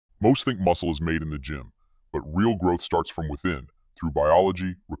Most think muscle is made in the gym, but real growth starts from within, through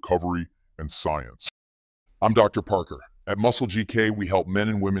biology, recovery, and science. I'm Dr. Parker. At Muscle GK, we help men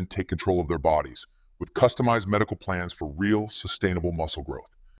and women take control of their bodies with customized medical plans for real, sustainable muscle growth.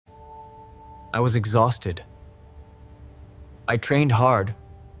 I was exhausted. I trained hard,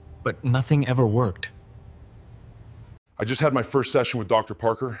 but nothing ever worked. I just had my first session with Dr.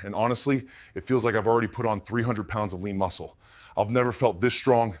 Parker, and honestly, it feels like I've already put on 300 pounds of lean muscle. I've never felt this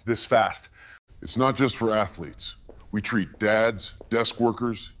strong, this fast. It's not just for athletes. We treat dads, desk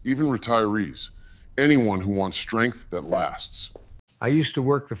workers, even retirees. Anyone who wants strength that lasts. I used to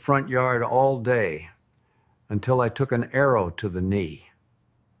work the front yard all day until I took an arrow to the knee.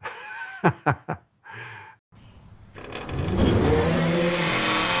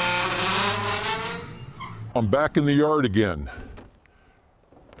 I'm back in the yard again.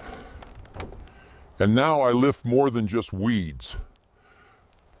 And now I lift more than just weeds.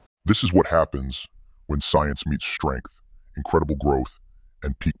 This is what happens when science meets strength, incredible growth,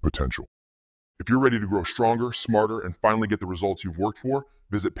 and peak potential. If you're ready to grow stronger, smarter, and finally get the results you've worked for,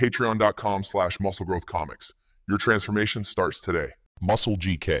 visit patreon.com/musclegrowthcomics. Your transformation starts today. Muscle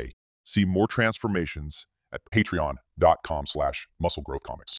GK. See more transformations at patreon.com/musclegrowthcomics.